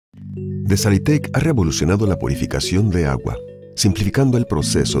Desalitec ha revolucionado la purificación de agua, simplificando el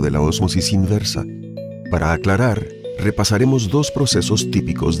proceso de la ósmosis inversa. Para aclarar, repasaremos dos procesos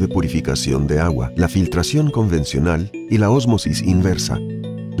típicos de purificación de agua, la filtración convencional y la ósmosis inversa.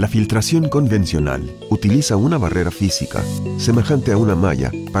 La filtración convencional utiliza una barrera física, semejante a una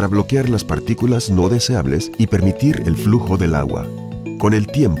malla, para bloquear las partículas no deseables y permitir el flujo del agua. Con el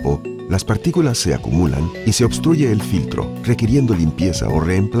tiempo, las partículas se acumulan y se obstruye el filtro, requiriendo limpieza o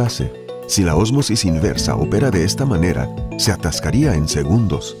reemplace. Si la ósmosis inversa opera de esta manera, se atascaría en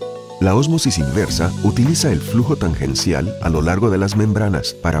segundos. La ósmosis inversa utiliza el flujo tangencial a lo largo de las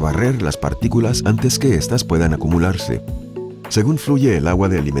membranas para barrer las partículas antes que éstas puedan acumularse. Según fluye el agua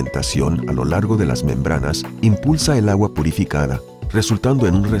de alimentación a lo largo de las membranas, impulsa el agua purificada, resultando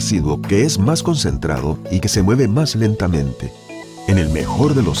en un residuo que es más concentrado y que se mueve más lentamente. En el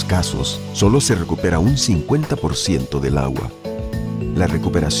mejor de los casos, solo se recupera un 50% del agua. La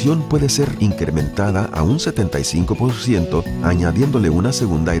recuperación puede ser incrementada a un 75% añadiéndole una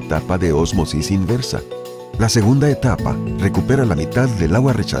segunda etapa de ósmosis inversa. La segunda etapa recupera la mitad del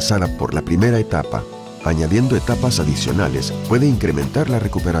agua rechazada por la primera etapa. Añadiendo etapas adicionales puede incrementar la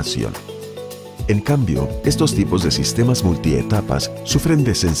recuperación. En cambio, estos tipos de sistemas multietapas sufren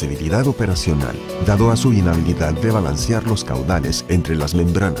de sensibilidad operacional, dado a su inhabilidad de balancear los caudales entre las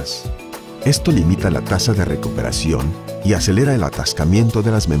membranas. Esto limita la tasa de recuperación y acelera el atascamiento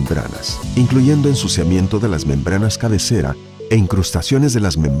de las membranas, incluyendo ensuciamiento de las membranas cabecera e incrustaciones de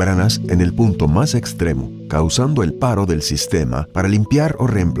las membranas en el punto más extremo, causando el paro del sistema para limpiar o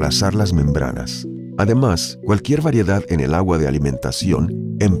reemplazar las membranas. Además, cualquier variedad en el agua de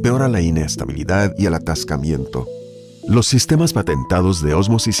alimentación empeora la inestabilidad y el atascamiento. Los sistemas patentados de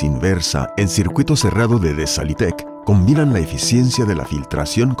ósmosis inversa en circuito cerrado de Desalitec combinan la eficiencia de la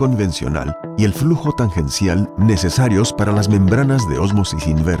filtración convencional y el flujo tangencial necesarios para las membranas de ósmosis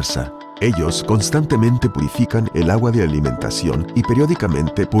inversa. Ellos constantemente purifican el agua de alimentación y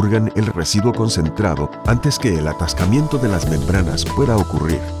periódicamente purgan el residuo concentrado antes que el atascamiento de las membranas pueda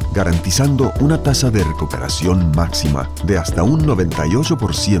ocurrir, garantizando una tasa de recuperación máxima de hasta un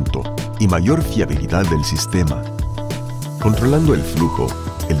 98% y mayor fiabilidad del sistema. Controlando el flujo,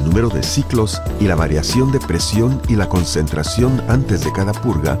 el número de ciclos y la variación de presión y la concentración antes de cada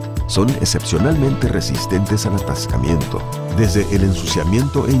purga son excepcionalmente resistentes al atascamiento, desde el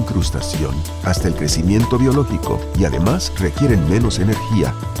ensuciamiento e incrustación hasta el crecimiento biológico, y además requieren menos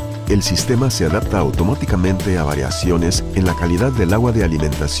energía. El sistema se adapta automáticamente a variaciones en la calidad del agua de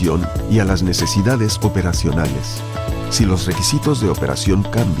alimentación y a las necesidades operacionales. Si los requisitos de operación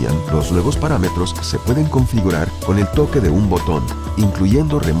cambian, los nuevos parámetros se pueden configurar con el toque de un botón,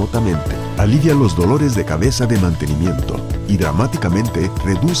 incluyendo remotamente. Alivia los dolores de cabeza de mantenimiento y dramáticamente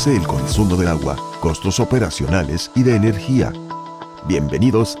reduce el consumo de agua, costos operacionales y de energía.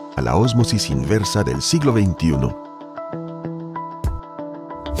 Bienvenidos a la ósmosis inversa del siglo XXI.